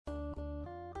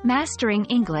Mastering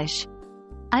English.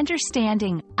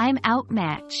 Understanding, I'm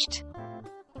outmatched.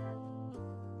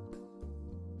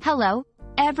 Hello,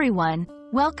 everyone.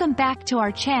 Welcome back to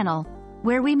our channel,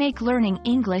 where we make learning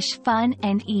English fun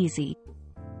and easy.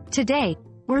 Today,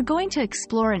 we're going to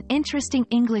explore an interesting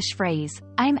English phrase,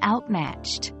 I'm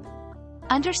outmatched.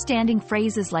 Understanding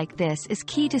phrases like this is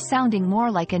key to sounding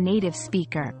more like a native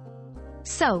speaker.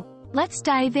 So, let's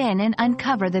dive in and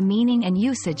uncover the meaning and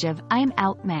usage of I'm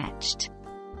outmatched.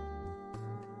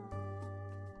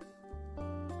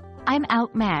 I'm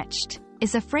outmatched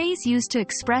is a phrase used to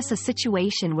express a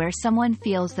situation where someone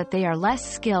feels that they are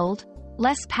less skilled,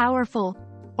 less powerful,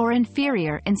 or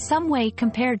inferior in some way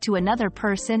compared to another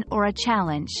person or a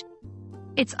challenge.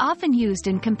 It's often used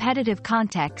in competitive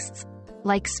contexts,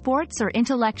 like sports or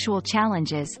intellectual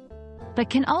challenges, but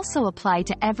can also apply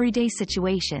to everyday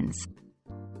situations.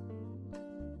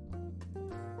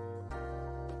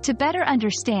 To better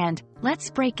understand, let's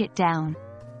break it down.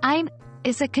 I'm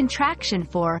is a contraction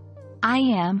for I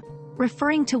am,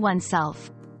 referring to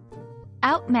oneself.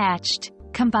 Outmatched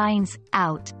combines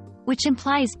out, which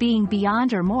implies being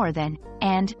beyond or more than,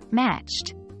 and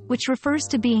matched, which refers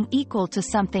to being equal to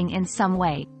something in some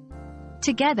way.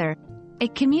 Together,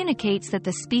 it communicates that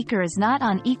the speaker is not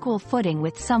on equal footing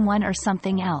with someone or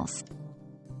something else.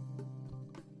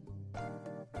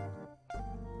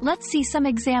 Let's see some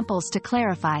examples to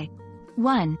clarify.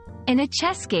 1. In a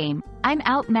chess game, I'm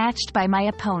outmatched by my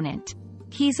opponent.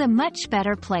 He's a much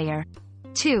better player.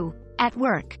 2. At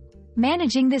work,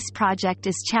 managing this project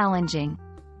is challenging.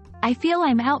 I feel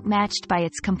I'm outmatched by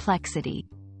its complexity.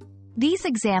 These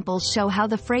examples show how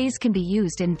the phrase can be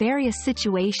used in various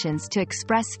situations to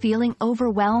express feeling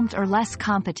overwhelmed or less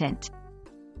competent.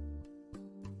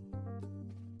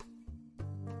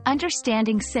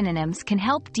 Understanding synonyms can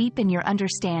help deepen your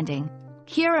understanding.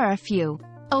 Here are a few.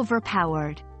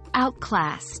 Overpowered,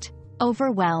 outclassed,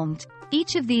 overwhelmed.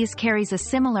 Each of these carries a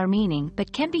similar meaning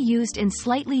but can be used in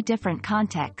slightly different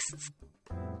contexts.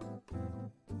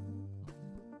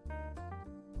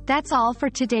 That's all for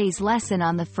today's lesson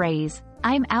on the phrase,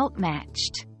 I'm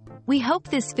outmatched. We hope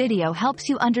this video helps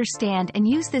you understand and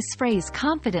use this phrase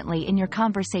confidently in your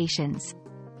conversations.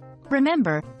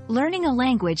 Remember, learning a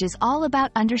language is all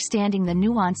about understanding the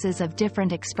nuances of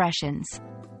different expressions.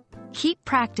 Keep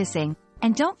practicing,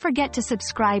 and don't forget to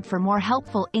subscribe for more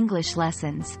helpful English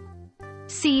lessons.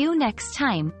 See you next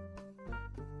time.